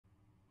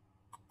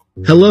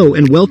Hello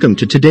and welcome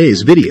to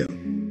today's video.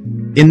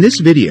 In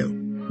this video,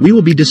 we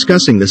will be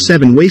discussing the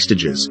 7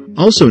 wastages,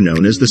 also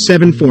known as the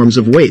 7 forms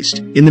of waste,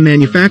 in the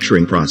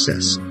manufacturing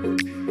process.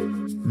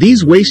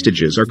 These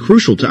wastages are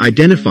crucial to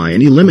identify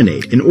and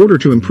eliminate in order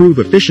to improve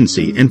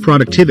efficiency and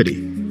productivity.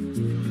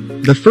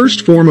 The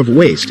first form of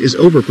waste is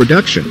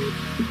overproduction.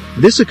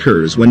 This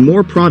occurs when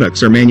more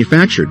products are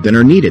manufactured than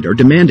are needed or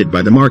demanded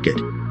by the market.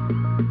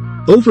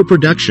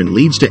 Overproduction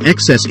leads to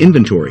excess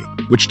inventory,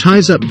 which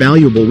ties up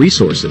valuable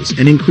resources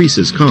and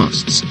increases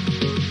costs.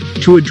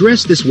 To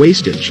address this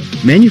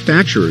wastage,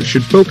 manufacturers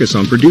should focus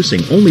on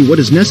producing only what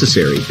is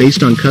necessary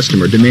based on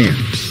customer demand.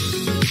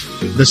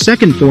 The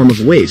second form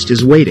of waste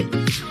is waiting.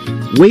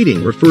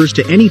 Waiting refers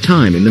to any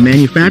time in the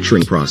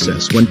manufacturing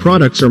process when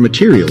products or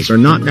materials are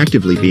not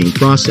actively being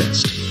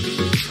processed.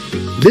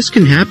 This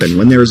can happen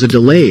when there is a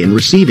delay in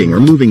receiving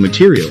or moving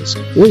materials,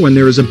 or when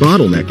there is a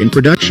bottleneck in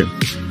production.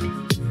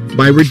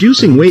 By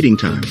reducing waiting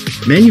time,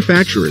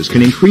 manufacturers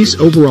can increase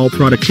overall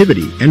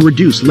productivity and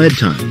reduce lead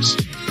times.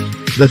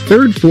 The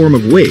third form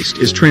of waste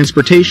is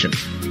transportation.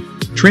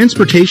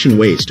 Transportation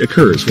waste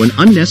occurs when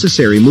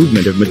unnecessary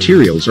movement of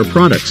materials or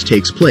products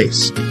takes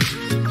place.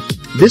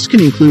 This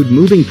can include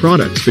moving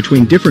products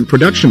between different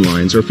production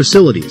lines or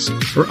facilities,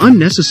 or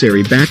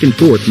unnecessary back and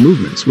forth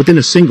movements within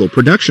a single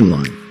production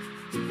line.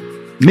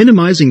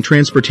 Minimizing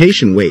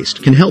transportation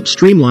waste can help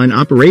streamline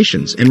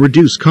operations and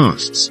reduce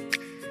costs.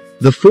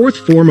 The fourth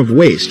form of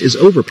waste is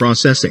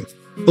overprocessing.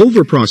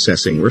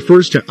 Overprocessing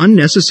refers to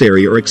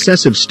unnecessary or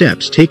excessive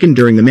steps taken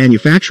during the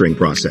manufacturing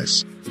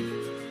process.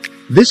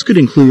 This could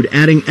include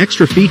adding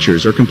extra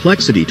features or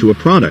complexity to a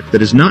product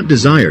that is not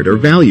desired or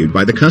valued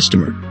by the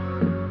customer.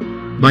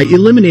 By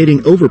eliminating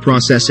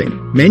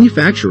overprocessing,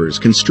 manufacturers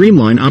can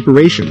streamline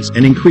operations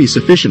and increase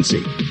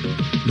efficiency.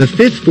 The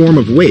fifth form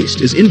of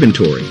waste is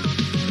inventory.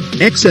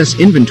 Excess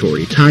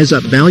inventory ties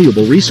up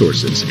valuable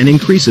resources and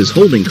increases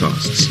holding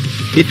costs.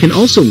 It can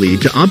also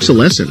lead to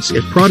obsolescence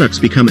if products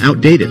become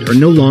outdated or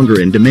no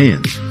longer in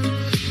demand.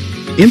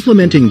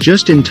 Implementing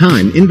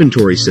just-in-time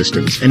inventory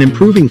systems and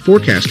improving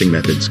forecasting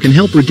methods can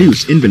help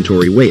reduce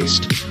inventory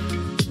waste.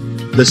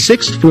 The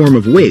sixth form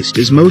of waste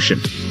is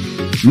motion.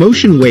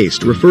 Motion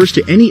waste refers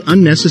to any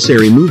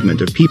unnecessary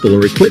movement of people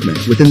or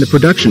equipment within the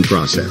production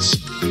process.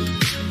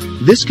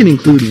 This can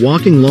include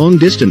walking long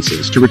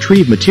distances to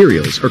retrieve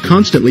materials or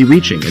constantly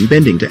reaching and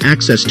bending to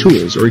access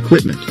tools or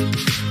equipment.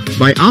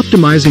 By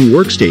optimizing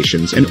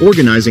workstations and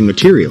organizing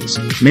materials,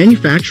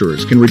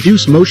 manufacturers can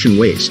reduce motion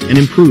waste and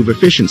improve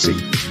efficiency.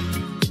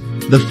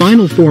 The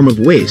final form of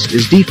waste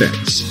is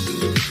defects.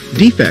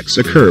 Defects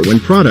occur when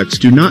products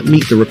do not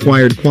meet the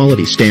required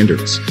quality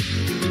standards.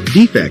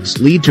 Defects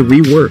lead to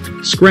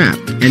rework, scrap,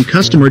 and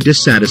customer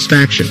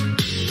dissatisfaction.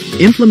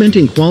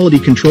 Implementing quality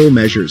control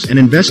measures and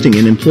investing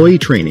in employee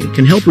training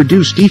can help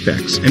reduce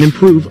defects and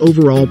improve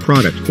overall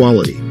product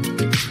quality.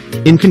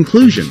 In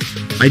conclusion,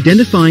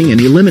 identifying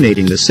and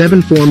eliminating the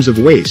 7 forms of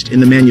waste in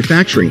the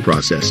manufacturing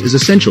process is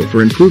essential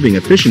for improving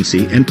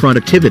efficiency and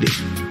productivity.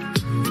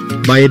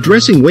 By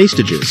addressing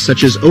wastages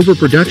such as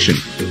overproduction,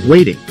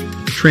 waiting,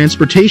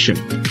 transportation,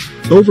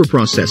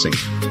 overprocessing,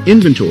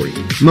 inventory,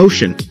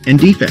 motion, and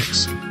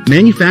defects,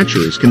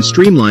 manufacturers can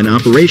streamline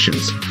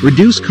operations,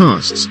 reduce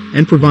costs,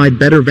 and provide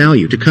better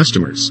value to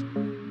customers.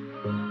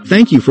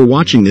 Thank you for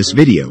watching this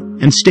video,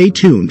 and stay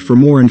tuned for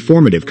more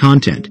informative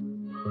content.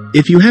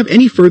 If you have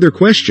any further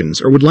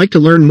questions or would like to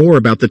learn more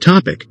about the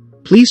topic,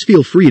 please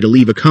feel free to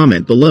leave a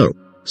comment below.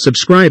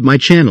 Subscribe my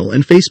channel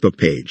and Facebook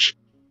page.